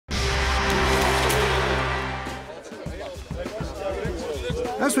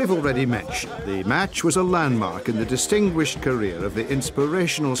As we've already mentioned, the match was a landmark in the distinguished career of the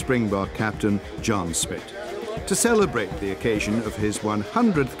inspirational Springbok captain, John Smit. To celebrate the occasion of his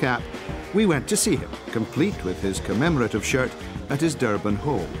 100th cap, we went to see him, complete with his commemorative shirt, at his Durban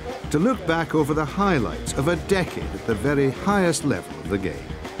home, to look back over the highlights of a decade at the very highest level of the game.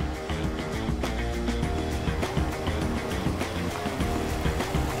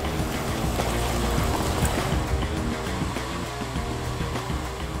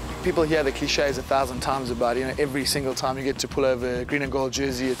 People hear the cliches 1,000 times about, every single time you get to pull over a green and gold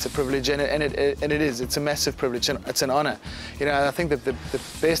jersey, it's a privilege, and it is. It's a massive privilege, and it's an honour. I think that the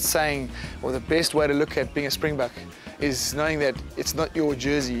best saying, or the best way to look at being a Springbok, is knowing that it's not your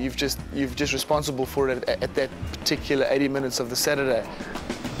jersey. You've just responsible for it at that particular 80 minutes of the Saturday.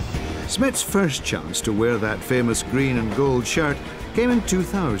 Smit's first chance to wear that famous green and gold shirt came in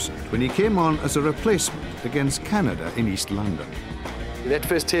 2000, when he came on as a replacement against Canada in East London. That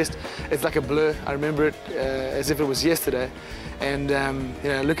first test, it's like a blur. I remember it as if it was yesterday. And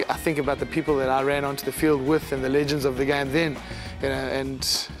I think about the people that I ran onto the field with and the legends of the game then. And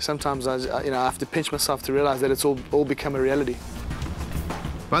sometimes I have to pinch myself to realise that it's all become a reality.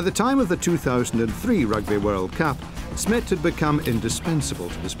 By the time of the 2003 Rugby World Cup, Smit had become indispensable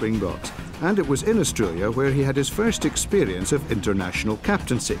to the Springboks, and it was in Australia where he had his first experience of international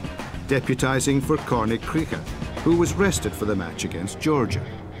captaincy, deputising for Corny Krika, who was rested for the match against Georgia.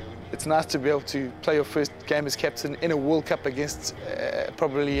 It's nice to be able to play your first game as captain in a World Cup against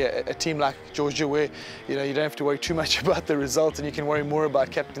probably a team like Georgia, where you don't have to worry too much about the result and you can worry more about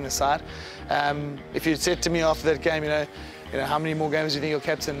captaining the side. If you'd said to me after that game, how many more games do you think you'll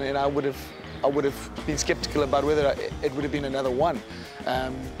captain, I would have been sceptical about whether it would have been another one,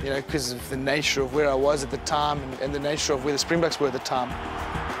 because of the nature of where I was at the time and the nature of where the Springboks were at the time.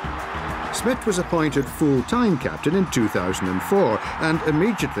 Smit was appointed full-time captain in 2004 and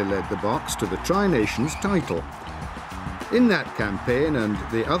immediately led the Boks to the Tri-Nations title. In that campaign and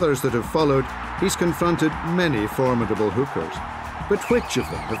the others that have followed, he's confronted many formidable hookers. But which of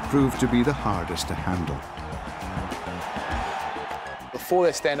them have proved to be the hardest to handle? The four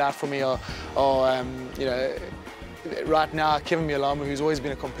that stand out for me are right now, Kevin Mialamu, who's always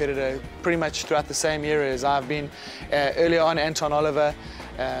been a competitor pretty much throughout the same era as I've been. Earlier on, Anton Oliver,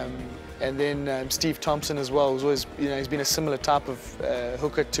 and then Steve Thompson as well, who's always, he's been a similar type of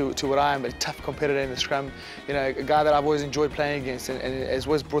hooker to what I am, a tough competitor in the scrum. A guy that I've always enjoyed playing against and has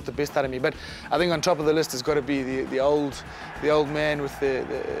always brought the best out of me. But I think on top of the list has got to be the old man with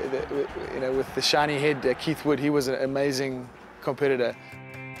with the shiny head, Keith Wood. He was an amazing competitor.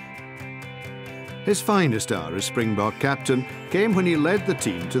 His finest hour as Springbok captain came when he led the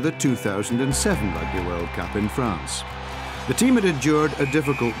team to the 2007 Rugby World Cup in France. The team had endured a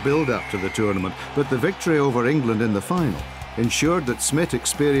difficult build-up to the tournament, but the victory over England in the final ensured that Smit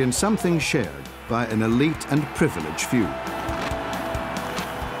experienced something shared by an elite and privileged few.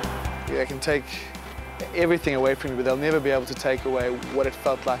 They can take everything away from you, but they'll never be able to take away what it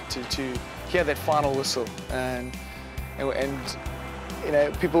felt like to hear that final whistle. And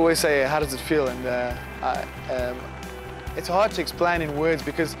people always say, how does it feel? And it's hard to explain in words,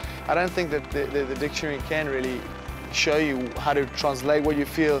 because I don't think that the dictionary can really show you how to translate what you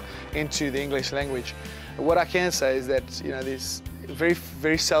feel into the English language. What I can say is that there's very,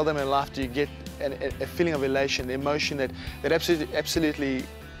 very seldom in life do you get a feeling of elation, the emotion that absolutely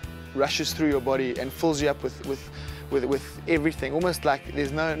rushes through your body and fills you up with everything, almost like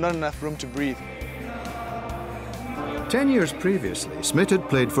there's not enough room to breathe. 10 years previously, Smit had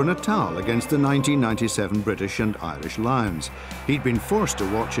played for Natal against the 1997 British and Irish Lions. He'd been forced to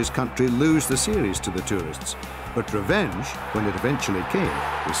watch his country lose the series to the tourists. But revenge, when it eventually came,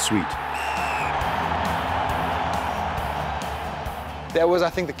 was sweet. That was, I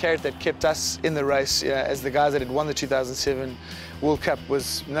think, the carrot that kept us in the race as the guys that had won the 2007 World Cup,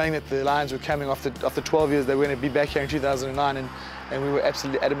 was knowing that the Lions were coming after 12 years. They were going to be back here in 2009, and we were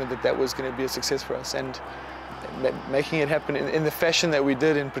absolutely adamant that was going to be a success for us. And making it happen in the fashion that we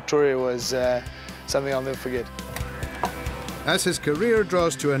did in Pretoria was something I'll never forget. As his career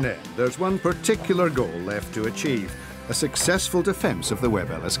draws to an end, there's one particular goal left to achieve: a successful defence of the Webb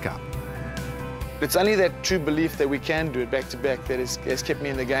Ellis Cup. It's only that true belief that we can do it back-to-back that has kept me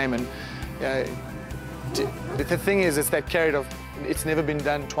in the game. And the thing is, it's that carrot of it's never been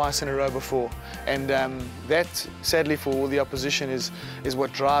done twice in a row before. And that, sadly for all the opposition, is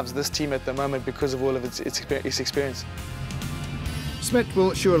what drives this team at the moment, because of all of its experience. Smit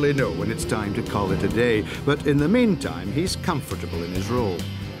will surely know when it's time to call it a day, but in the meantime, he's comfortable in his role.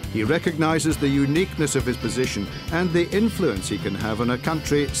 He recognises the uniqueness of his position and the influence he can have on a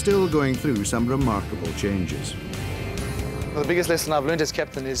country still going through some remarkable changes. Well, the biggest lesson I've learned as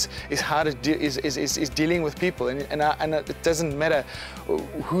captain is how to dealing with people, and it doesn't matter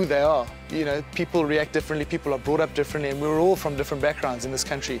who they are. You know, people react differently, people are brought up differently, and we're all from different backgrounds in this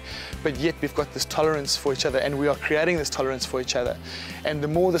country, but yet we've got this tolerance for each other, and we are creating this tolerance for each other. And the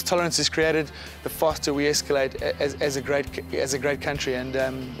more this tolerance is created, the faster we escalate as a great country. And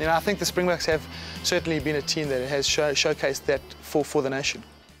you know, I think the Springboks have certainly been a team that has showcased that for the nation.